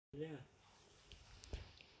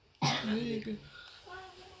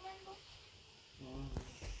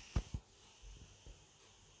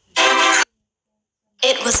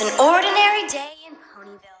It was an ordinary day in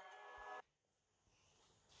Ponyville.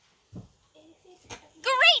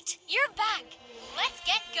 Great! You're back! Let's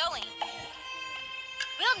get going.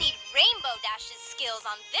 We'll need Rainbow Dash's skills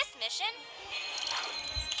on this mission.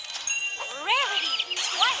 Rarity,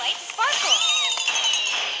 Twilight Sparkle.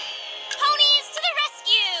 Ponies to the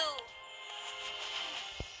rescue!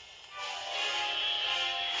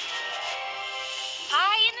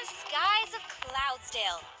 High in the skies of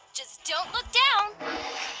Cloudsdale. Just don't look down.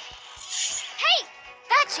 Hey!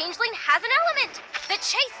 That changeling has an element! The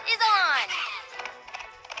chase is on!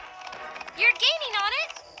 You're gaining on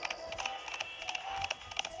it!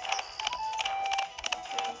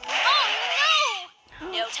 Oh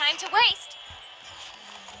no! No time to waste.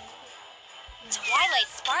 Twilight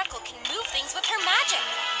Sparkle can move things with her magic.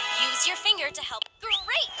 Use your finger to help.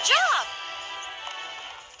 Great job!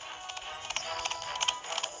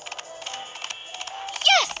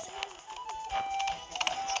 Yes!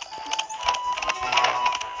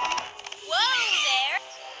 Whoa there!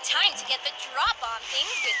 Time to get the drop on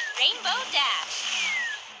things with Rainbow Dash.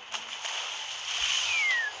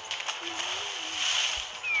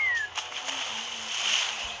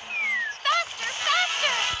 Faster,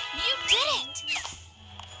 faster! You did it!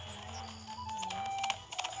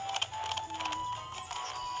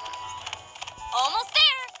 Almost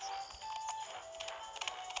there!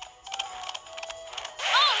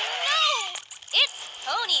 Oh no! It's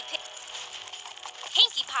Pony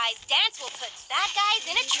Pinkie Pie's dance will put bad guys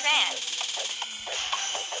in a trance.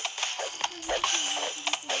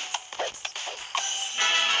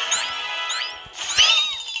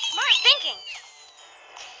 Smart thinking.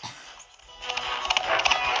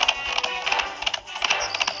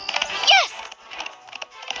 Yes!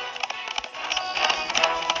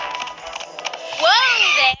 Whoa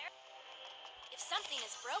there! If something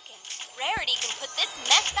is broken, Rarity can put this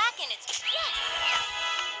mess back in its... Yes!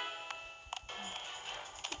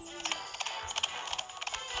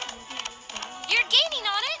 You're gaining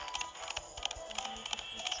on it!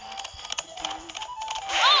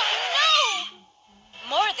 Oh no!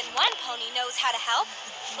 More than one pony knows how to help.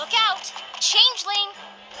 Look out! Changeling!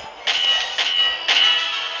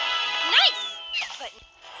 Nice! But...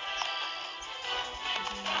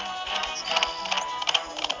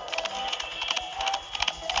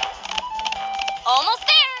 Almost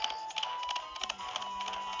there!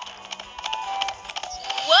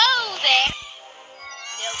 Whoa there!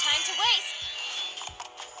 No time to waste.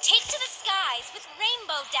 Take to the skies with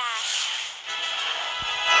Rainbow Dash.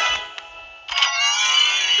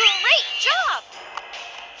 Great job!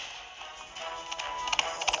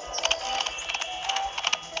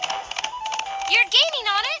 You're gaining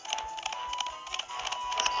on it.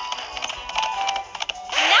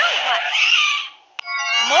 Now what?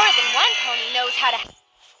 More than one pony knows how to...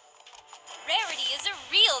 Rarity is a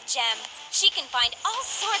real gem. She can find all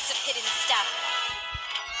sorts of hidden stuff.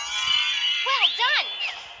 Well done!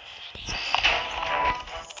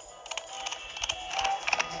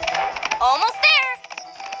 Almost there!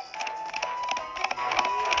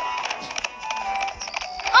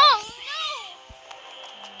 Oh no!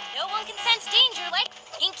 No one can sense danger like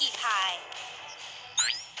Pinkie Pie.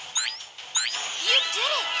 You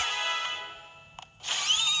did it!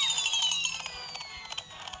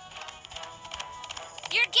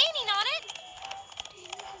 You're gaining on it!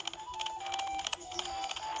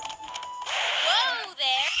 Whoa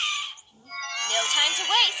there! No time to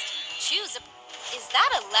waste. Choose a... Is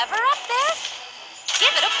that a lever up there?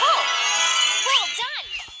 Give it a pull. Well done!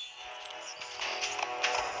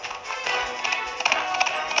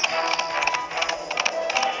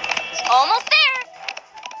 Almost there!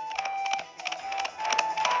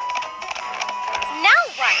 Now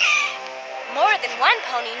what? More than one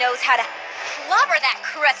pony knows how to clobber that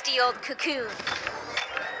crusty old cocoon.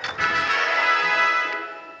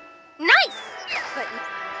 Nice! But...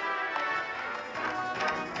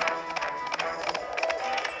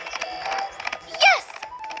 Yes!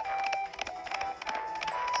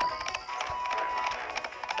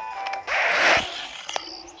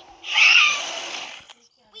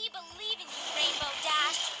 We believe in you, Rainbow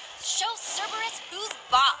Dash. Show Cerberus who's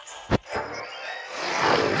boss.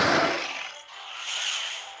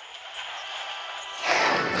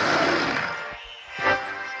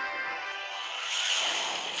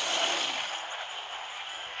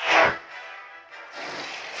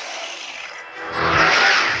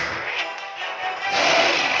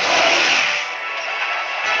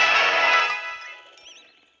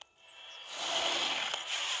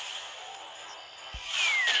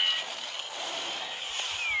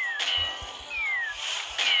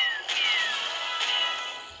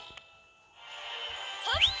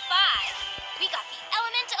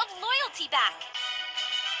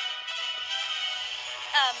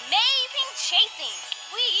 Amazing chasing!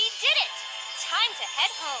 We did it! Time to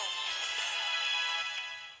head home.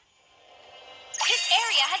 This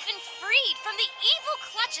area has been freed from the evil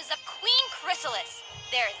clutches of Queen Chrysalis.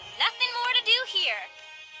 There is nothing more to do here.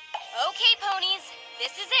 Okay, ponies,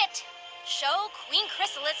 this is it. Show Queen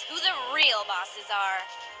Chrysalis who the real bosses are.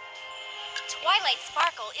 Twilight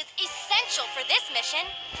Sparkle is essential for this mission.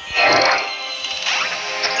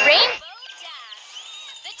 Rainbow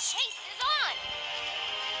Dash! The chase is on!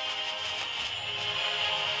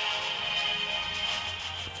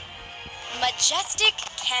 Majestic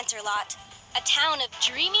Canterlot, a town of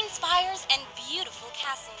dreaming spires and beautiful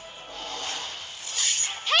castles.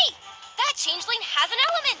 Hey! That changeling has an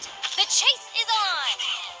element! The chase is on!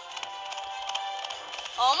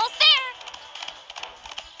 Almost there!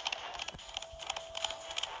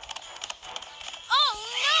 Oh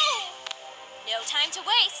no! No time to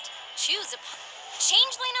waste. Choose a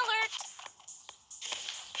changeling alert.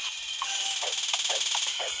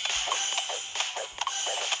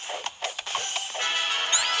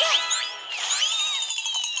 Yes!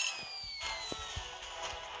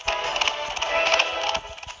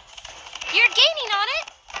 You're gaining on it.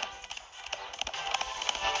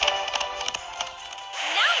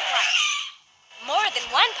 Now what? More than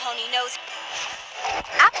one pony knows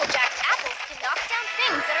Applejack's apples can knock down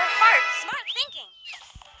things that are hard. Smart thinking.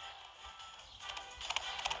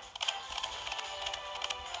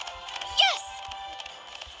 Yes!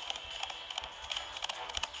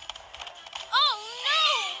 Oh no!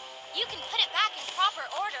 You can put it back in proper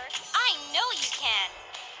order. I know you can.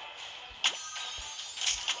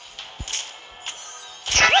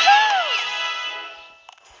 Woohoo!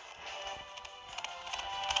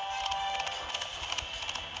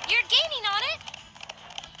 You're gaining on it.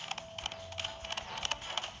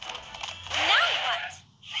 Now what?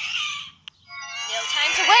 No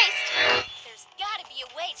time to waste. There's gotta be a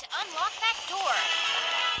way to unlock that door.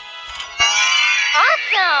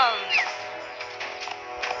 Awesome!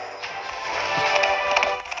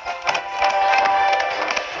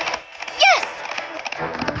 Yes!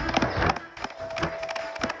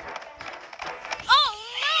 Oh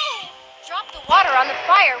no! Drop the water on the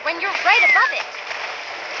fire when you're right above it.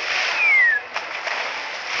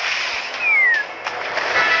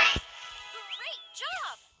 Great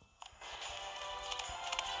job!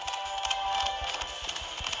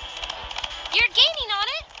 You're gaining on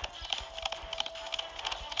it.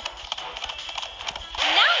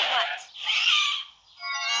 Now what?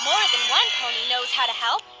 More than one pony knows how to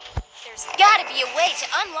help. There's gotta be a way to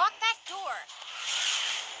unlock that door.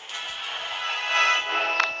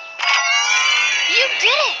 You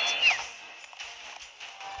did it!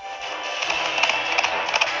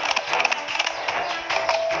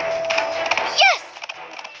 Yes!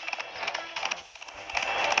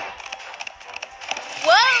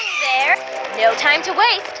 Whoa there! No time to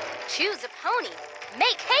waste. Choose a pony.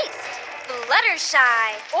 Make haste.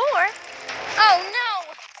 Fluttershy. Or, oh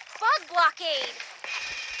no! Bug blockade.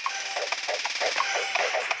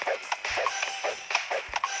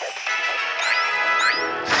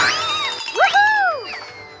 Woohoo!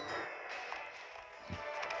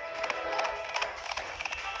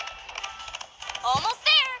 Almost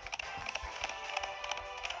there.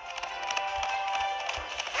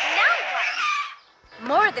 Now what?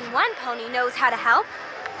 More than one pony knows how to help.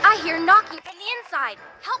 I hear knocking from the inside.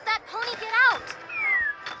 Help that pony get out.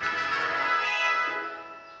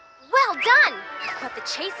 Well done! But the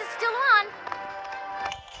chase is still on.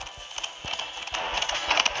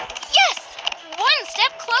 Yes! One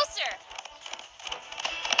step closer.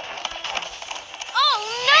 Oh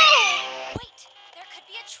no! Wait, there could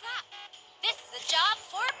be a trap. This is a job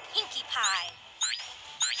for Pinkie Pie.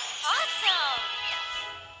 Awesome!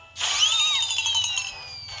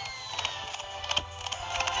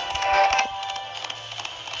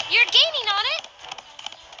 You're gaining on it.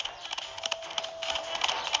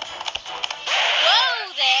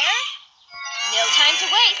 Whoa there! No time to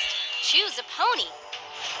waste. Choose a pony.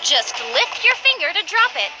 Just lift your finger to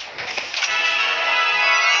drop it.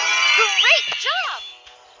 Great job!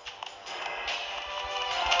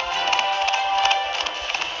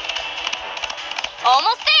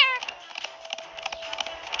 Almost there.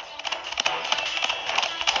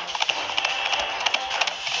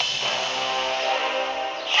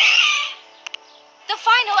 The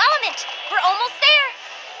final element. We're almost there.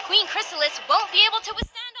 Queen Chrysalis won't be able to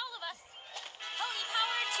withstand all of us. Pony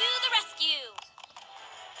power to the rescue.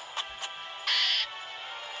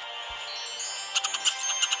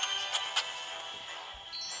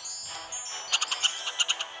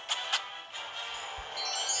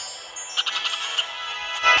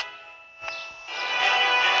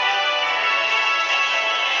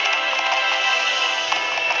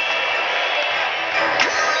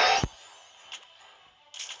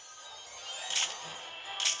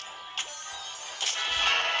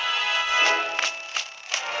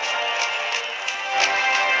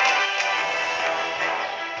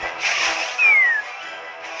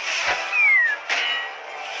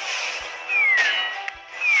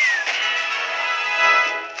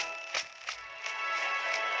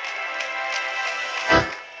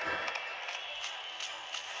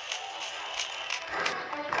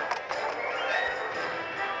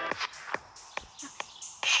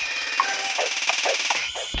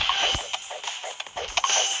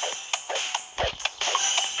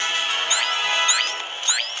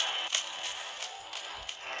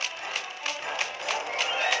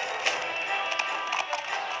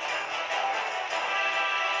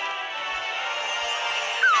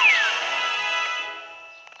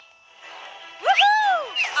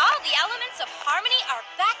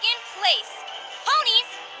 place. Ponies,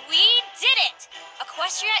 we did it!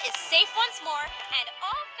 Equestria is safe once more, and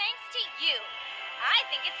all thanks to you. I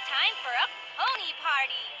think it's time for a pony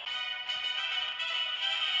party.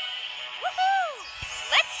 Woohoo!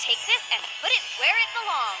 Let's take this and put it where it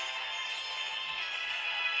belongs.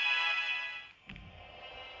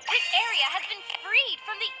 This area has been freed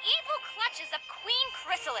from the evil clutches of Queen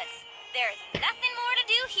Chrysalis. There's nothing more to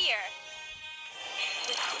do here.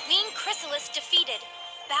 With Queen Chrysalis defeated,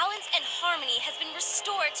 balance and harmony has been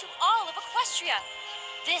restored to all of Equestria.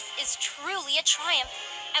 This is truly a triumph,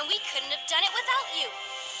 and we couldn't have done it without you.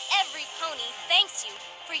 Every pony thanks you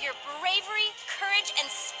for your bravery, courage, and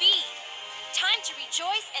speed. Time to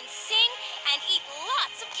rejoice and sing and eat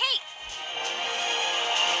lots of